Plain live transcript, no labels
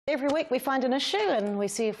Every week we find an issue and we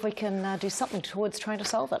see if we can do something towards trying to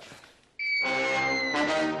solve it.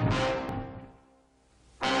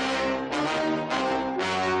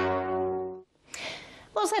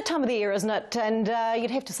 Well, it's that time of the year, isn't it? And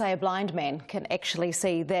you'd have to say a blind man can actually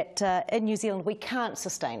see that in New Zealand we can't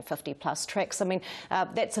sustain 50-plus tracks. I mean,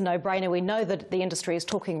 that's a no-brainer. We know that the industry is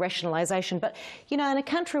talking rationalisation. But, you know, in a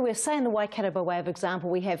country where, say in the Waikato by way of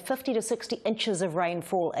example, we have 50 to 60 inches of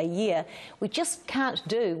rainfall a year, we just can't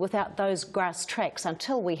do without those grass tracks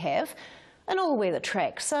until we have an all-weather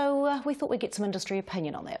track. So we thought we'd get some industry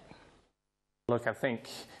opinion on that. Look, I think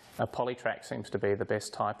a poly track seems to be the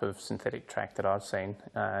best type of synthetic track that I've seen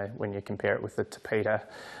when you compare it with the Tapeta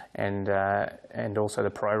and also the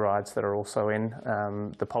Pro Rides that are also in.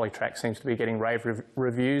 The poly track seems to be getting rave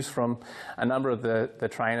reviews from a number of the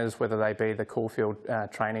trainers, whether they be the Caulfield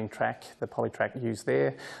training track, the poly track used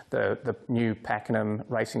there, the new Pakenham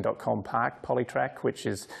Racing.com Park poly track, which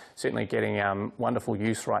is certainly getting wonderful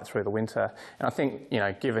use right through the winter. And I think, you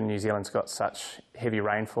know, given New Zealand's got such heavy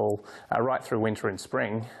rainfall right through winter and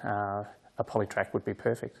spring, a poly track would be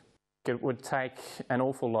perfect. It would take an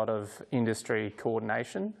awful lot of industry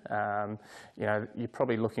coordination. You know, you're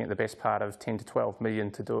probably looking at the best part of 10 to 12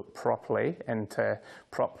 million to do it properly and to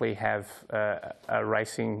properly have a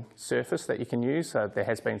racing surface that you can use. There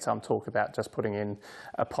has been some talk about just putting in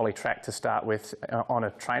a poly track to start with on a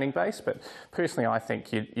training base, but personally I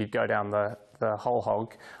think you'd go down the whole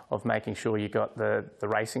hog of making sure you got the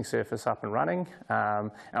racing surface up and running,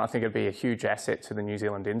 and I think it'd be a huge asset to the New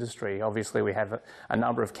Zealand industry. Obviously we have a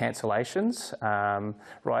number of cancellations,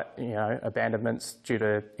 right? You know, abandonments due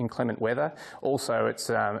to inclement weather. Also,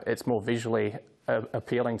 it's more visually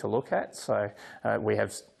appealing to look at. So we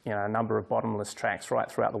have, you know, a number of bottomless tracks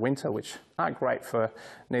right throughout the winter, which aren't great for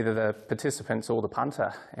neither the participants or the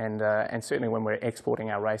punter. And certainly when we're exporting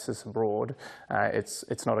our races abroad,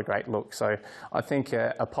 it's not a great look. So I think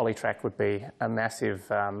a poly track would be a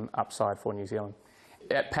massive upside for New Zealand.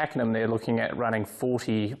 At Pakenham, they're looking at running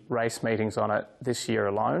 40 race meetings on it this year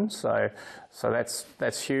alone. So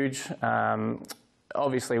that's huge.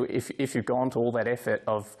 Obviously, if you've gone to all that effort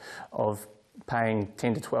of paying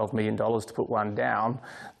 $10 to $12 million to put one down,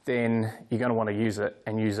 then you're going to want to use it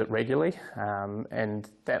and use it regularly, and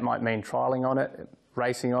that might mean trialling on it,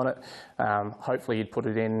 racing on it. Hopefully you'd put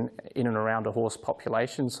it in and around a horse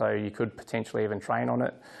population, so you could potentially even train on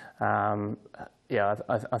it. Yeah,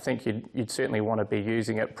 I think you'd certainly want to be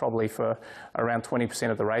using it probably for around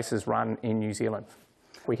 20% of the races run in New Zealand.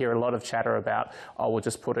 We hear a lot of chatter about, oh, we'll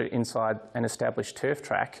just put it inside an established turf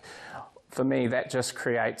track. For me, that just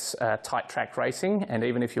creates tight track racing, and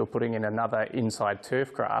even if you're putting in another inside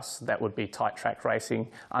turf grass, that would be tight track racing,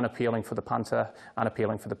 unappealing for the punter,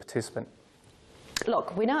 unappealing for the participant.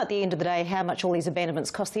 Look, we know at the end of the day how much all these abandonments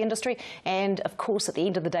cost the industry, and of course at the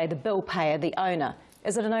end of the day the bill payer, the owner.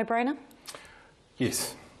 Is it a no-brainer?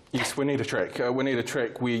 Yes. Yes, we need a track. We need a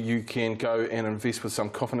track where you can go and invest with some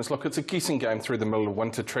confidence. Look, it's a guessing game through the middle of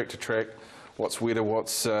winter, track to track. What's wetter,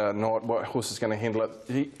 what's not, what horse is going to handle it.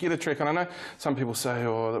 You get a track, and I know some people say,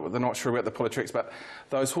 oh, they're not sure about the poly tracks, but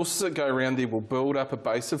those horses that go around there will build up a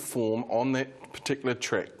base of form on that particular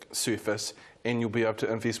track surface, and you'll be able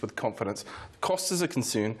to invest with confidence. Cost is a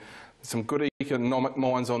concern. Some good economic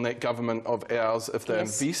minds on that government of ours, if they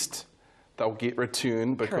invest, they'll get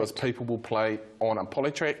return because people will play on a poly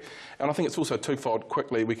track. And I think it's also twofold.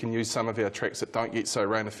 Quickly, we can use some of our tracks that don't get so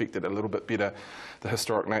rain affected a little bit better. The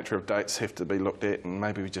historic nature of dates have to be looked at, and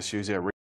maybe we just use our